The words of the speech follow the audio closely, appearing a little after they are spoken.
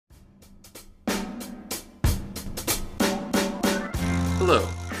Hello,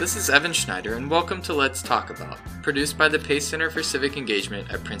 this is Evan Schneider and welcome to Let's Talk About, produced by the Pace Center for Civic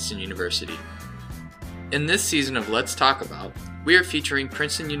Engagement at Princeton University. In this season of Let's Talk About, we are featuring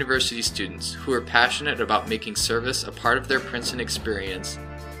Princeton University students who are passionate about making service a part of their Princeton experience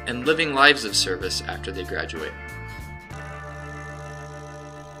and living lives of service after they graduate.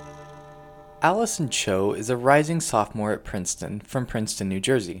 Allison Chou is a rising sophomore at Princeton from Princeton, New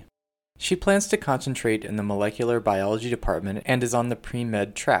Jersey. She plans to concentrate in the molecular biology department and is on the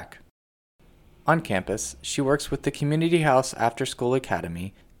pre-med track. On campus, she works with the Community House After School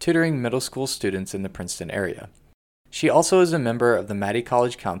Academy, tutoring middle school students in the Princeton area. She also is a member of the Mathey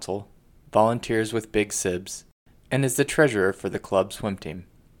College Council, volunteers with Big Sibs, and is the treasurer for the club swim team.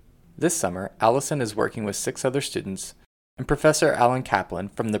 This summer, Allison is working with 6 other students and Professor Alan Kaplan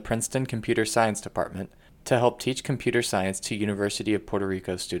from the Princeton Computer Science Department to help teach computer science to University of Puerto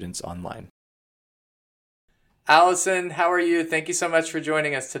Rico students online. Allison, how are you? Thank you so much for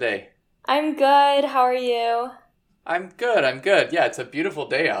joining us today. I'm good. How are you? I'm good. Yeah, it's a beautiful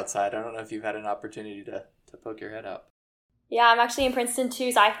day outside. I don't know if you've had an opportunity to poke your head out. Yeah, I'm actually in Princeton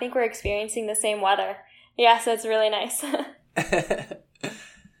too, so I think we're experiencing the same weather. Yeah, so it's really nice.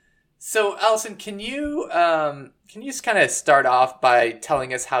 So, Allison, can you just kind of start off by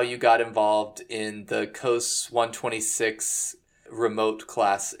telling us how you got involved in the COAS 126 remote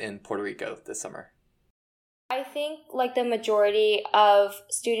class in Puerto Rico this summer? I think, like the majority of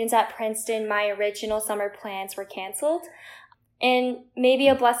students at Princeton, my original summer plans were canceled. And maybe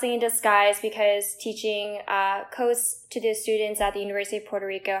a blessing in disguise because teaching COAS to the students at the University of Puerto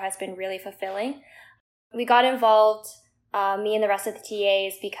Rico has been really fulfilling. We got involved, me and the rest of the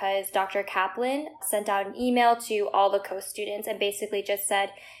TAs, because Dr. Kaplan sent out an email to all the COAS students and basically just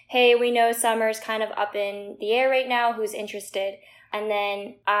said, hey, we know summer's kind of up in the air right now, who's interested? And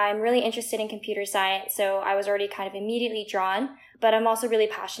then I'm really interested in computer science, so I was already kind of immediately drawn, but I'm also really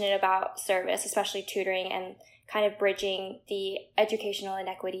passionate about service, especially tutoring and kind of bridging the educational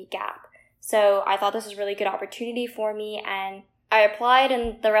inequity gap. So I thought this was a really good opportunity for me, and I applied,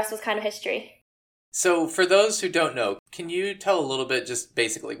 and the rest was kind of history. So for those who don't know, can you tell a little bit just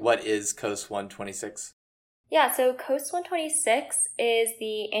basically what is COAS 126? Yeah, so COAS 126 is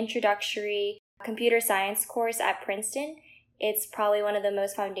the introductory computer science course at Princeton. It's probably one of the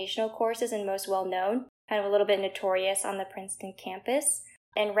most foundational courses and most well-known, kind of a little bit notorious on the Princeton campus.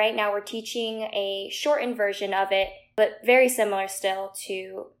 And right now we're teaching a shortened version of it, but very similar still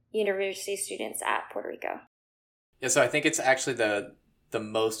to university students at Puerto Rico. Yeah, so I think it's actually the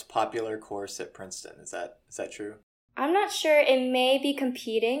most popular course at Princeton. Is that true? I'm not sure. It may be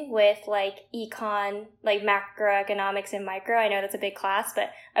competing with like econ, like macroeconomics and micro. I know that's a big class,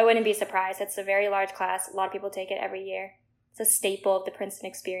 but I wouldn't be surprised. It's a very large class. A lot of people take it every year. It's a staple of the Princeton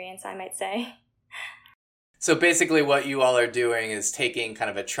experience, I might say. So basically what you all are doing is taking kind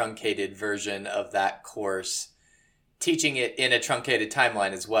of a truncated version of that course, teaching it in a truncated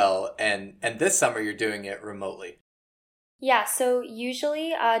timeline as well, and this summer you're doing it remotely. Yeah, so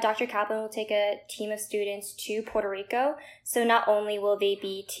usually Dr. Kaplan will take a team of students to Puerto Rico. So not only will they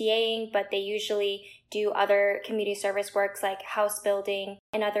be TAing, but they usually do other community service works like house building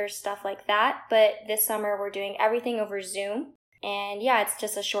and other stuff like that. But this summer we're doing everything over Zoom. And yeah, it's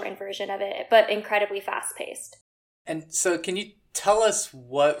just a shortened version of it, but incredibly fast-paced. And so can you tell us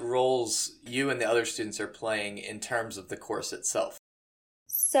what roles you and the other students are playing in terms of the course itself?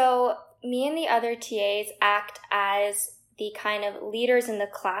 So me and the other TAs act as the kind of leaders in the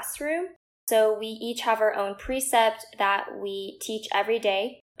classroom. So we each have our own precept that we teach every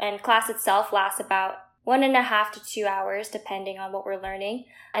day. And class itself lasts about 1.5 to 2 hours, depending on what we're learning.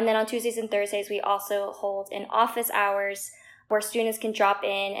 And then on Tuesdays and Thursdays, we also hold an office hours where students can drop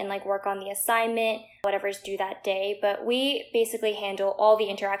in and like work on the assignment, whatever's due that day. But we basically handle all the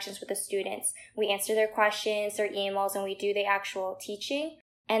interactions with the students. We answer their questions, their emails, and we do the actual teaching.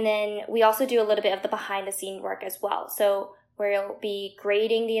 And then we also do a little bit of the behind-the-scene work as well. So we'll be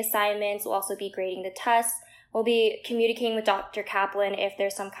grading the assignments, we'll also be grading the tests, we'll be communicating with Dr. Kaplan if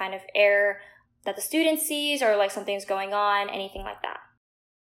there's some kind of error that the student sees or like something's going on, anything like that.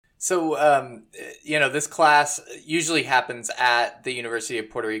 So, this class usually happens at the University of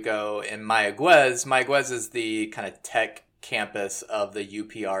Puerto Rico in Mayagüez. Mayagüez is the kind of tech campus of the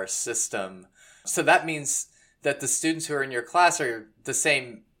UPR system. So that means that the students who are in your class are the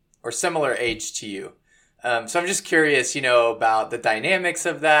same or similar age to you. So I'm just curious, about the dynamics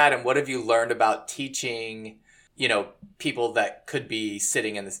of that and what have you learned about teaching, people that could be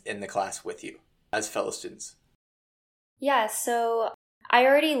sitting in the class with you as fellow students? Yeah, so I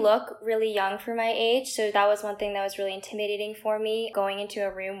already look really young for my age, so that was one thing that was really intimidating for me, going into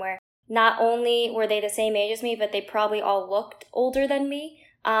a room where not only were they the same age as me, but they probably all looked older than me.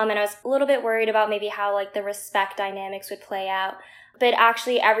 And I was a little bit worried about maybe how like the respect dynamics would play out. But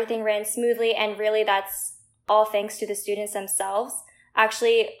actually everything ran smoothly, and really that's all thanks to the students themselves.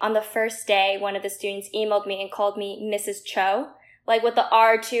 Actually, on the first day, one of the students emailed me and called me Mrs. Chou, like with the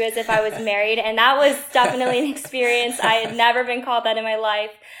R too, as if I was married. And that was definitely an experience. I had never been called that in my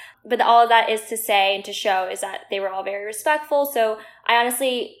life. But all of that is to say and to show is that they were all very respectful. So I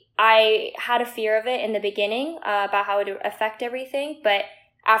had a fear of it in the beginning about how it would affect everything. But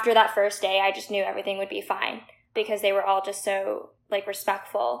after that first day, I just knew everything would be fine because they were all just so like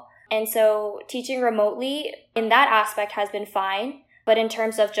respectful. And so teaching remotely in that aspect has been fine. But in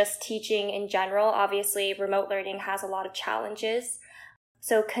terms of just teaching in general, obviously remote learning has a lot of challenges.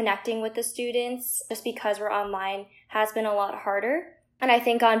 So connecting with the students, just because we're online, has been a lot harder. And I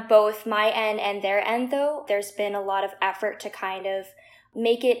think on both my end and their end, though, there's been a lot of effort to kind of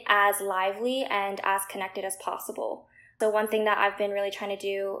make it as lively and as connected as possible. So one thing that I've been really trying to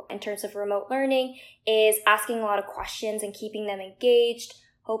do in terms of remote learning is asking a lot of questions and keeping them engaged,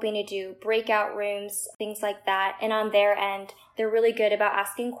 hoping to do breakout rooms, things like that. And on their end, they're really good about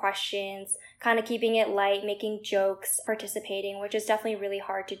asking questions, kind of keeping it light, making jokes, participating, which is definitely really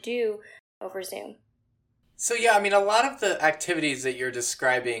hard to do over Zoom. So yeah, I mean, a lot of the activities that you're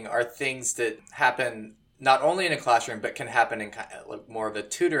describing are things that happen not only in a classroom, but can happen in kind of like more of a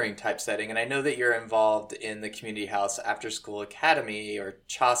tutoring type setting. And I know that you're involved in the Community House After School Academy, or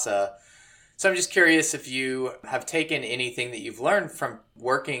CHASA. So I'm just curious if you have taken anything that you've learned from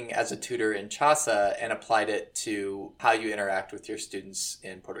working as a tutor in CHASA and applied it to how you interact with your students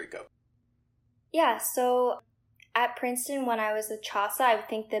in Puerto Rico. Yeah, so at Princeton, when I was at CHASA, I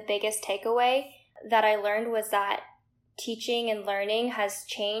think the biggest takeaway that I learned was that teaching and learning has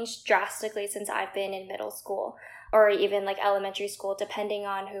changed drastically since I've been in middle school or even like elementary school, depending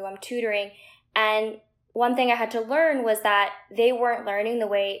on who I'm tutoring. And one thing I had to learn was that they weren't learning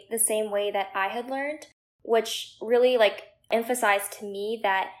the same way that I had learned, which really like emphasized to me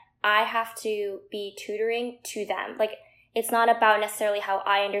that I have to be tutoring to them. Like, it's not about necessarily how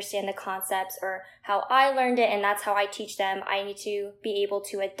I understand the concepts or how I learned it, and that's how I teach them. I need to be able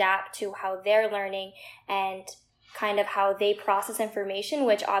to adapt to how they're learning and kind of how they process information,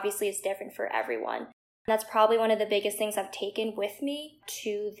 which obviously is different for everyone. That's probably one of the biggest things I've taken with me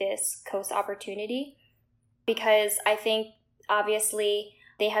to this COAST opportunity, because I think obviously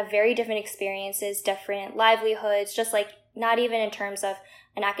they have very different experiences, different livelihoods, just like not even in terms of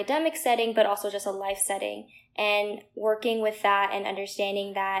an academic setting, but also just a life setting. And working with that and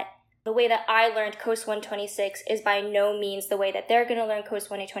understanding that the way that I learned COAST 126 is by no means the way that they're going to learn COAST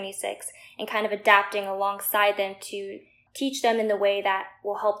 126, and kind of adapting alongside them to teach them in the way that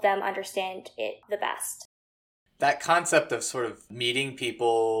will help them understand it the best. That concept of sort of meeting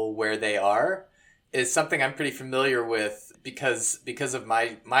people where they are is something I'm pretty familiar with because of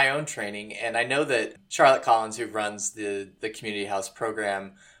my own training. And I know that Charlotte Collins, who runs the Community House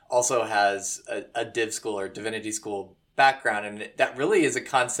program, also has a div school or divinity school background. And that really is a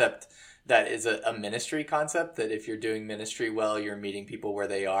concept that is a ministry concept, that if you're doing ministry well, you're meeting people where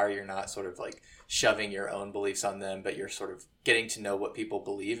they are. You're not sort of like shoving your own beliefs on them, but you're sort of getting to know what people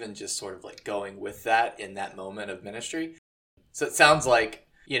believe and just sort of like going with that in that moment of ministry. So it sounds like,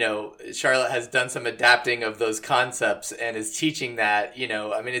 you know, Charlotte has done some adapting of those concepts and is teaching that, you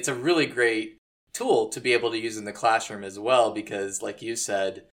know, I mean, it's a really great tool to be able to use in the classroom as well, because like you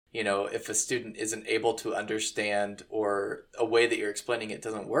said, you know, if a student isn't able to understand or a way that you're explaining it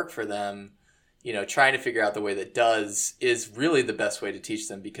doesn't work for them, you know, trying to figure out the way that does is really the best way to teach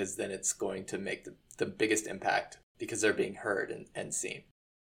them, because then it's going to make the biggest impact because they're being heard and seen.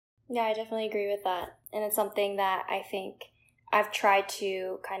 Yeah, I definitely agree with that. And it's something that I think I've tried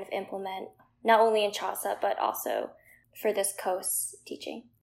to kind of implement, not only in CHASA, but also for this COAST teaching.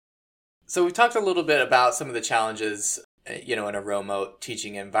 So we talked a little bit about some of the challenges, you know, in a remote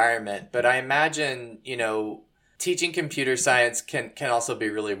teaching environment, but I imagine, you know, teaching computer science can also be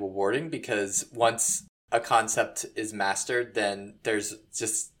really rewarding, because once a concept is mastered, then there's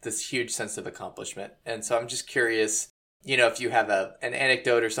just this huge sense of accomplishment. And so I'm just curious, you know, if you have an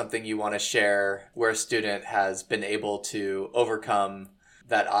anecdote or something you want to share where a student has been able to overcome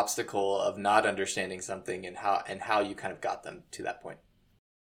that obstacle of not understanding something, and how you kind of got them to that point.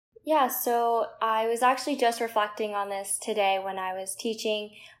 Yeah, so I was actually just reflecting on this today when I was teaching.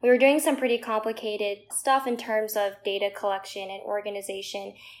 We were doing some pretty complicated stuff in terms of data collection and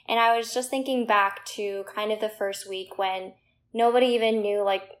organization. And I was just thinking back to kind of the first week when nobody even knew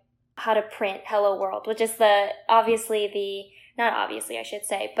like how to print Hello World, which is not obviously I should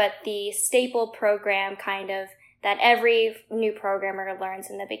say, but the staple program kind of that every new programmer learns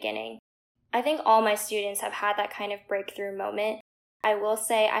in the beginning. I think all my students have had that kind of breakthrough moment. I will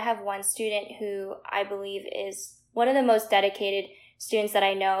say I have one student who I believe is one of the most dedicated students that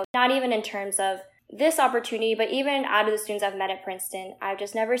I know, not even in terms of this opportunity, but even out of the students I've met at Princeton. I've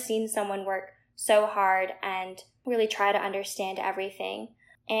just never seen someone work so hard and really try to understand everything.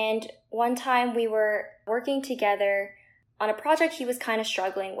 And one time we were working together on a project he was kind of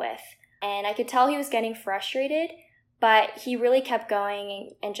struggling with. And I could tell he was getting frustrated, but he really kept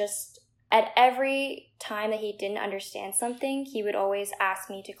going and just at every time that he didn't understand something, he would always ask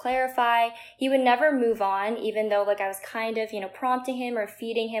me to clarify. He would never move on, even though I was kind of, prompting him or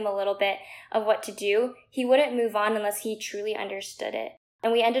feeding him a little bit of what to do. He wouldn't move on unless he truly understood it.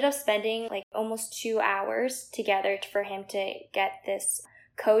 And we ended up spending almost 2 hours together for him to get this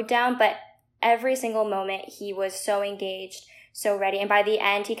code down. But every single moment he was so engaged, so ready. And by the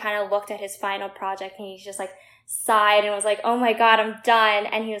end, he kind of looked at his final project and he just sighed and was like, "Oh my God, I'm done."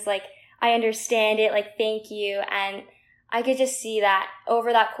 And he was like, "I understand it, thank you." And I could just see that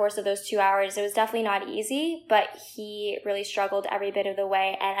over that course of those 2 hours, it was definitely not easy, but he really struggled every bit of the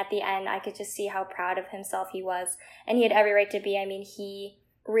way. And at the end, I could just see how proud of himself he was. And he had every right to be. I mean, he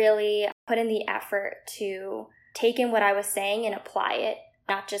really put in the effort to take in what I was saying and apply it,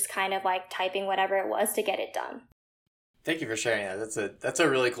 not just kind of typing whatever it was to get it done. Thank you for sharing that. That's a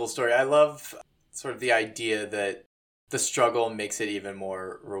really cool story. I love sort of the idea that the struggle makes it even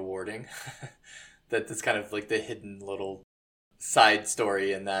more rewarding. That's kind of the hidden little side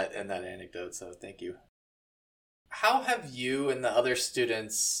story in that anecdote. So thank you. How have you and the other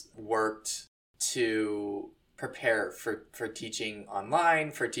students worked to prepare for teaching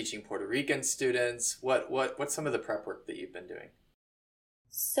online, for teaching Puerto Rican students? What's some of the prep work that you've been doing?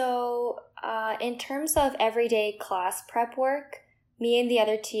 So in terms of everyday class prep work, me and the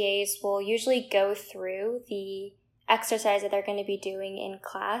other TAs will usually go through the exercise that they're going to be doing in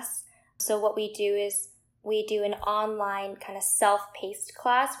class. So what we do is we do an online kind of self-paced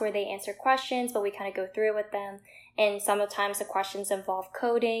class where they answer questions, but we kind of go through it with them. And sometimes the questions involve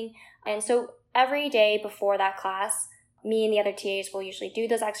coding. And so every day before that class, me and the other TAs will usually do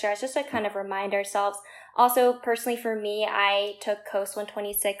those exercises just to kind of remind ourselves. Also, personally for me, I took COAST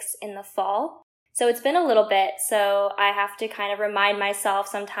 126 in the fall. So it's been a little bit, so I have to kind of remind myself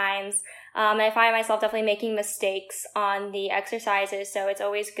sometimes. I find myself definitely making mistakes on the exercises, so it's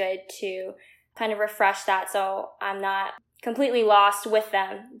always good to kind of refresh that so I'm not completely lost with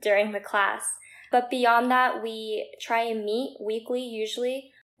them during the class. But beyond that, we try and meet weekly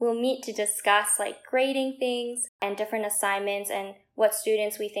usually. We'll meet to discuss grading things and different assignments and what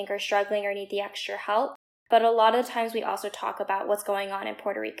students we think are struggling or need the extra help. But a lot of the times we also talk about what's going on in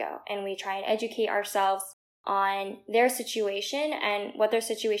Puerto Rico, and we try and educate ourselves on their situation and what their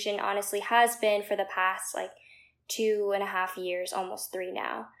situation honestly has been for the past 2.5 years, almost 3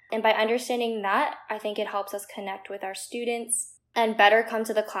 now. And by understanding that, I think it helps us connect with our students and better come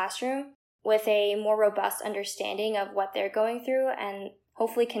to the classroom with a more robust understanding of what they're going through and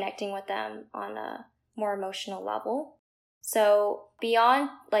hopefully connecting with them on a more emotional level. So beyond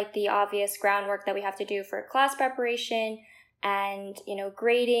the obvious groundwork that we have to do for class preparation and,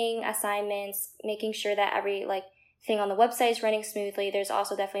 grading assignments, making sure that every thing on the website is running smoothly, there's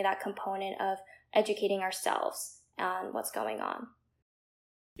also definitely that component of educating ourselves on what's going on.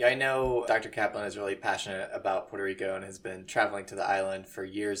 Yeah, I know Dr. Kaplan is really passionate about Puerto Rico and has been traveling to the island for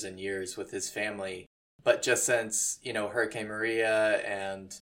years and years with his family. But just since, Hurricane Maria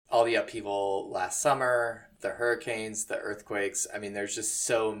and all the upheaval last summer, the hurricanes, the earthquakes, there's just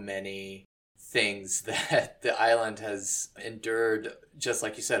so many things that the island has endured, just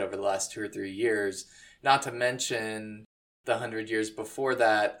like you said, over the last 2 or 3 years, not to mention the 100 years before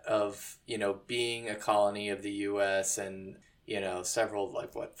that of, being a colony of the U.S. and, several,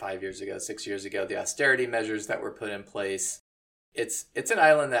 5 years ago, 6 years ago, the austerity measures that were put in place. It's an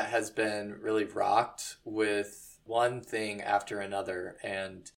island that has been really rocked with one thing after another,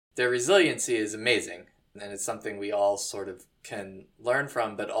 and their resiliency is amazing. And it's something we all sort of can learn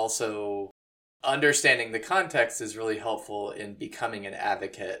from, but also understanding the context is really helpful in becoming an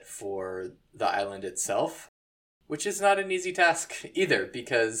advocate for the island itself, which is not an easy task either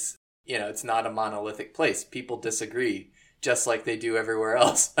because, it's not a monolithic place. People disagree just like they do everywhere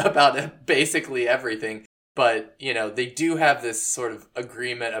else about basically everything. But, they do have this sort of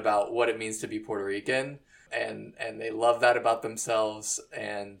agreement about what it means to be Puerto Rican. And they love that about themselves.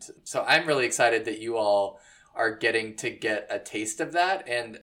 And so I'm really excited that you all are getting to get a taste of that.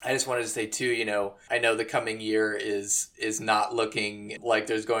 And I just wanted to say too, I know the coming year is not looking like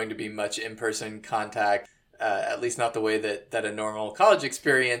there's going to be much in-person contact, at least not the way that a normal college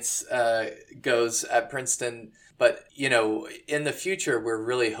experience goes at Princeton. But, in the future, we're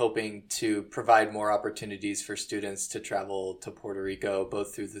really hoping to provide more opportunities for students to travel to Puerto Rico,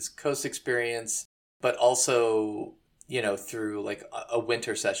 both through this coast experience, but also, through like a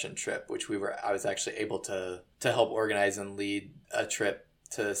winter session trip, which I was actually able to help organize and lead a trip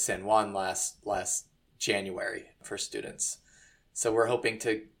to San Juan last January for students. So we're hoping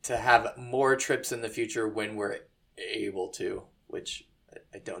to have more trips in the future when we're able to, which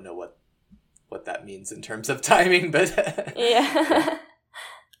I don't know what that means in terms of timing, but yeah.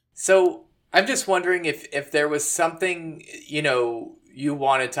 So I'm just wondering if there was something, you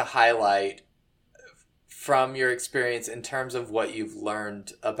wanted to highlight from your experience in terms of what you've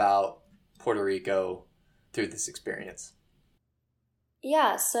learned about Puerto Rico through this experience.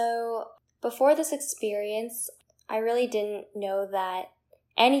 Yeah, so before this experience, I really didn't know that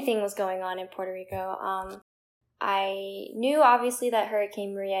anything was going on in Puerto Rico. I knew obviously that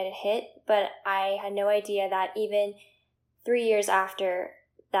Hurricane Maria had hit, but I had no idea that even 3 years after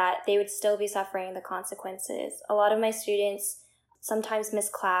that, they would still be suffering the consequences. A lot of my students sometimes miss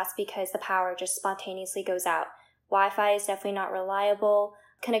class because the power just spontaneously goes out. Wi-Fi is definitely not reliable.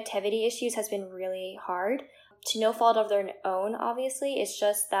 Connectivity issues has been really hard. To no fault of their own, obviously. It's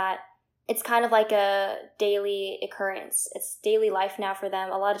just that it's kind of like a daily occurrence. It's daily life now for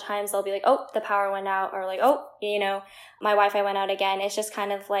them. A lot of times they'll be like, oh, the power went out, or like, oh, my Wi-Fi went out again. It's just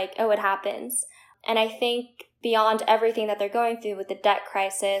kind of like, oh, it happens. And I think beyond everything that they're going through with the debt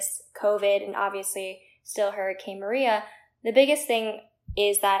crisis, COVID, and obviously still Hurricane Maria, the biggest thing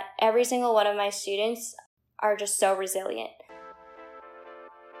is that every single one of my students are just so resilient.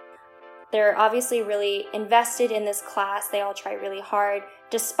 They're obviously really invested in this class. They all try really hard.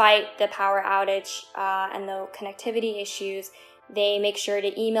 Despite the power outage and the connectivity issues, they make sure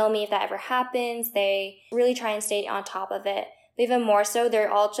to email me if that ever happens. They really try and stay on top of it. But even more so,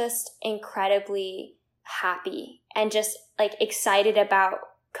 they're all just incredibly happy and just like excited about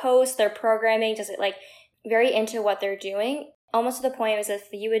Coast, their programming, just like very into what they're doing, almost to the point as if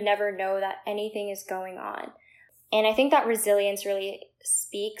you would never know that anything is going on. And I think that resilience really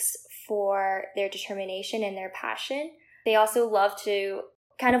speaks for their determination and their passion. They also love to,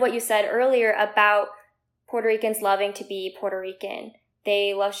 kind of what you said earlier about Puerto Ricans loving to be Puerto Rican.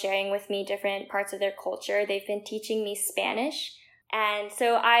 They love sharing with me different parts of their culture. They've been teaching me Spanish. And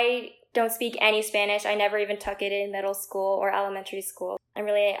so I don't speak any Spanish. I never even took it in middle school or elementary school. I'm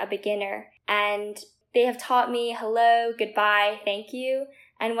really a beginner. And they have taught me hello, goodbye, thank you.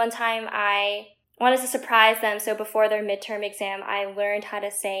 And one time I wanted to surprise them, so before their midterm exam, I learned how to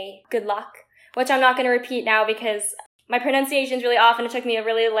say good luck, which I'm not going to repeat now because my pronunciation is really off and it took me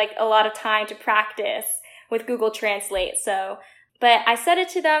a lot of time to practice with Google Translate. But I said it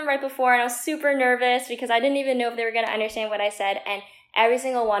to them right before and I was super nervous because I didn't even know if they were going to understand what I said. And every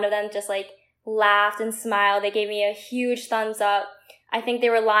single one of them just laughed and smiled. They gave me a huge thumbs up. I think they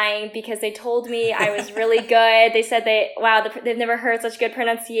were lying because they told me I was really good. They said they've never heard such good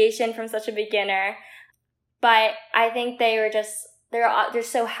pronunciation from such a beginner. But I think they're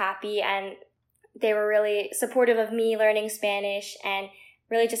so happy and they were really supportive of me learning Spanish and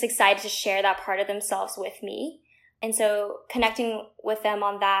really just excited to share that part of themselves with me. And so connecting with them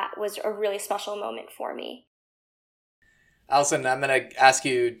on that was a really special moment for me. Allison, I'm going to ask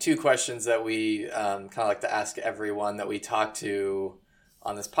you two questions that we kind of like to ask everyone that we talk to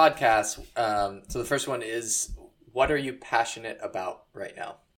on this podcast. So the first one is, what are you passionate about right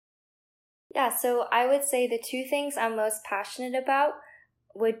now? Yeah, so I would say the two things I'm most passionate about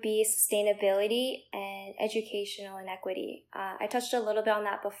would be sustainability and educational inequity. I touched a little bit on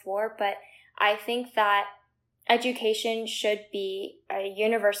that before, but I think that education should be a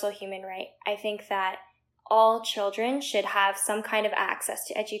universal human right. I think that all children should have some kind of access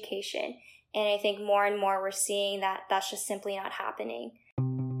to education. And I think more and more we're seeing that that's just simply not happening.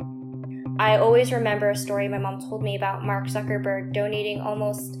 I always remember a story my mom told me about Mark Zuckerberg donating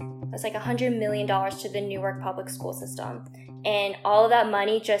 $100 million to the Newark public school system. And all of that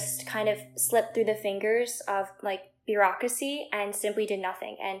money just kind of slipped through the fingers of bureaucracy and simply did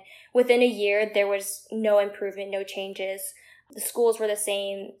nothing. And within a year, there was no improvement, no changes. The schools were the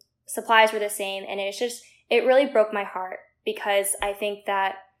same, supplies were the same. And it really broke my heart because I think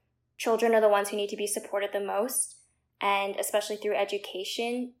that children are the ones who need to be supported the most. And especially through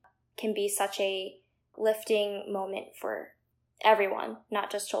education can be such a lifting moment for everyone, not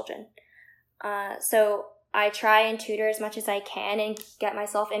just children. So I try and tutor as much as I can and get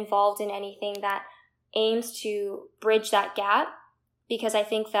myself involved in anything that aims to bridge that gap, because I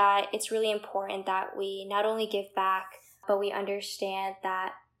think that it's really important that we not only give back, but we understand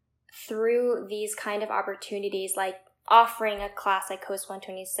that through these kind of opportunities, like offering a class like Coast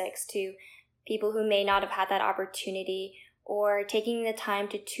 126 to people who may not have had that opportunity, or taking the time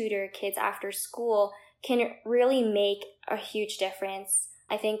to tutor kids after school can really make a huge difference.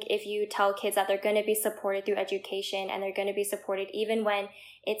 I think if you tell kids that they're going to be supported through education and they're going to be supported even when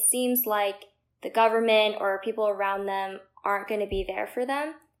it seems like the government or people around them aren't going to be there for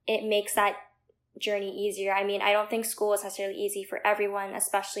them, it makes that journey easier. I mean, I don't think school is necessarily easy for everyone,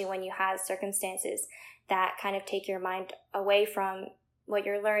 especially when you have circumstances that kind of take your mind away from what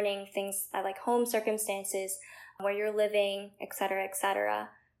you're learning, things like home circumstances, where you're living, et cetera, et cetera.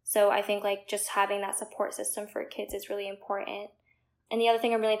 So I think like just having that support system for kids is really important. And the other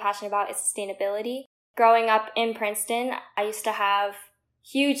thing I'm really passionate about is sustainability. Growing up in Princeton, I used to have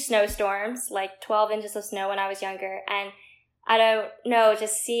huge snowstorms, like 12 inches of snow when I was younger. And I don't know,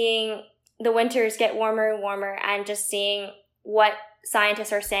 just seeing the winters get warmer and warmer and just seeing what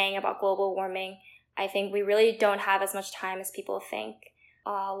scientists are saying about global warming, I think we really don't have as much time as people think.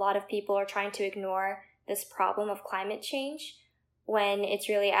 A lot of people are trying to ignore this problem of climate change when it's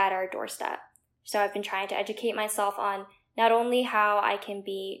really at our doorstep. So I've been trying to educate myself on not only how I can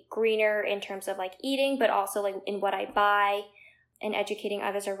be greener in terms of like eating, but also like in what I buy, and educating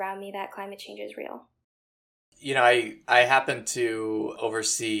others around me that climate change is real. You know, I happen to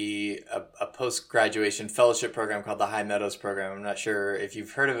oversee a post-graduation fellowship program called the High Meadows Program. I'm not sure if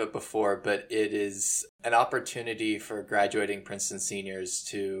you've heard of it before, but it is an opportunity for graduating Princeton seniors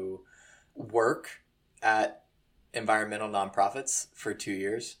to work at environmental nonprofits for 2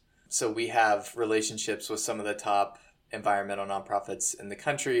 years. So we have relationships with some of the top environmental nonprofits in the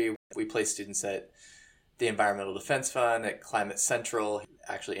country. We place students at the Environmental Defense Fund, at Climate Central,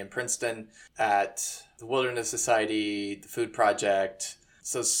 actually in Princeton, at the Wilderness Society, the Food Project.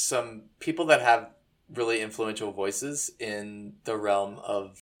 So some people that have really influential voices in the realm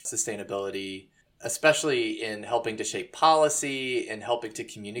of sustainability, especially in helping to shape policy and helping to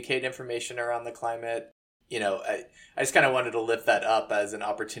communicate information around the climate. You know, I just kind of wanted to lift that up as an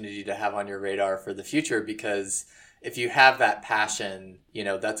opportunity to have on your radar for the future, because if you have that passion, you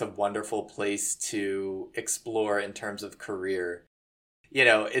know, that's a wonderful place to explore in terms of career. You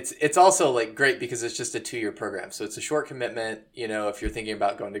know, it's also like great because it's just a 2-year program. So it's a short commitment. You know, if you're thinking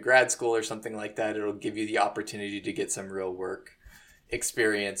about going to grad school or something like that, it'll give you the opportunity to get some real work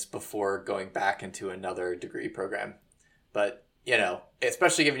experience before going back into another degree program. But, you know,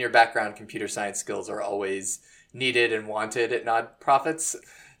 especially given your background, computer science skills are always needed and wanted at nonprofits.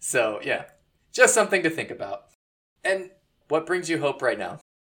 So, yeah, just something to think about. And what brings you hope right now?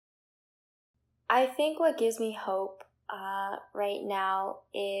 I think what gives me hope right now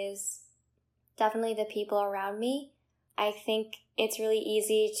is definitely the people around me. I think it's really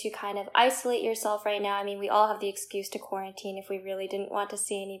easy to kind of isolate yourself right now. I mean, we all have the excuse to quarantine if we really didn't want to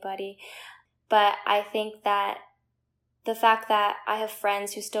see anybody. But I think that the fact that I have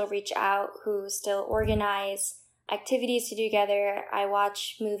friends who still reach out, who still organize activities to do together, I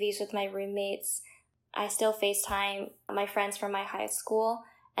watch movies with my roommates, I still FaceTime my friends from my high school,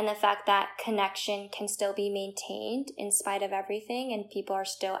 and the fact that connection can still be maintained in spite of everything, and people are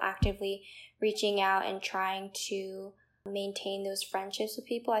still actively reaching out and trying to maintain those friendships with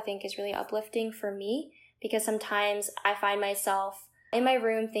people, I think is really uplifting for me, because sometimes I find myself in my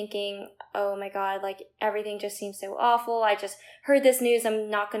room thinking, oh my God, like everything just seems so awful. I just heard this news. I'm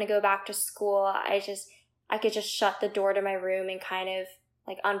not going to go back to school. I could just shut the door to my room and kind of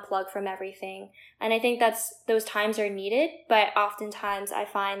like unplug from everything. And I think those times are needed, but oftentimes I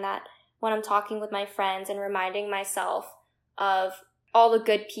find that when I'm talking with my friends and reminding myself of all the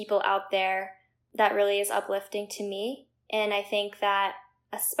good people out there, that really is uplifting to me. And I think that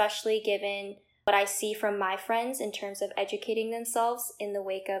especially given what I see from my friends in terms of educating themselves in the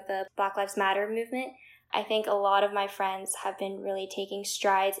wake of the Black Lives Matter movement, I think a lot of my friends have been really taking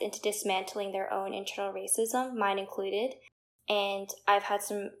strides into dismantling their own internal racism, mine included. And I've had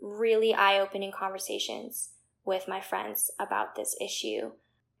some really eye-opening conversations with my friends about this issue.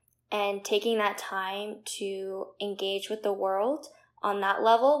 And taking that time to engage with the world on that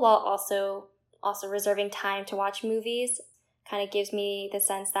level while also reserving time to watch movies kind of gives me the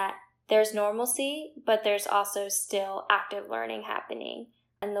sense that there's normalcy, but there's also still active learning happening.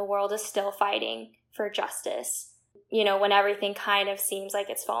 And the world is still fighting for justice, you know, when everything kind of seems like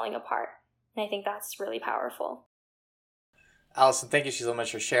it's falling apart. And I think that's really powerful. Allison, thank you so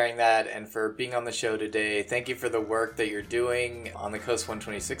much for sharing that and for being on the show today. Thank you for the work that you're doing on the Coast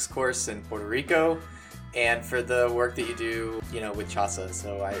 126 course in Puerto Rico and for the work that you do, you know, with CHASA.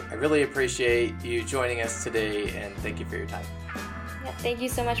 So I really appreciate you joining us today, and thank you for your time. Yeah, thank you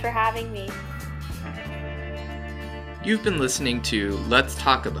so much for having me. You've been listening to Let's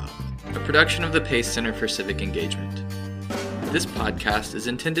Talk About, a production of the Pace Center for Civic Engagement. This podcast is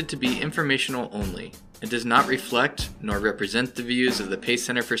intended to be informational only. It does not reflect nor represent the views of the Pace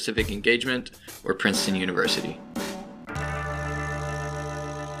Center for Civic Engagement or Princeton University.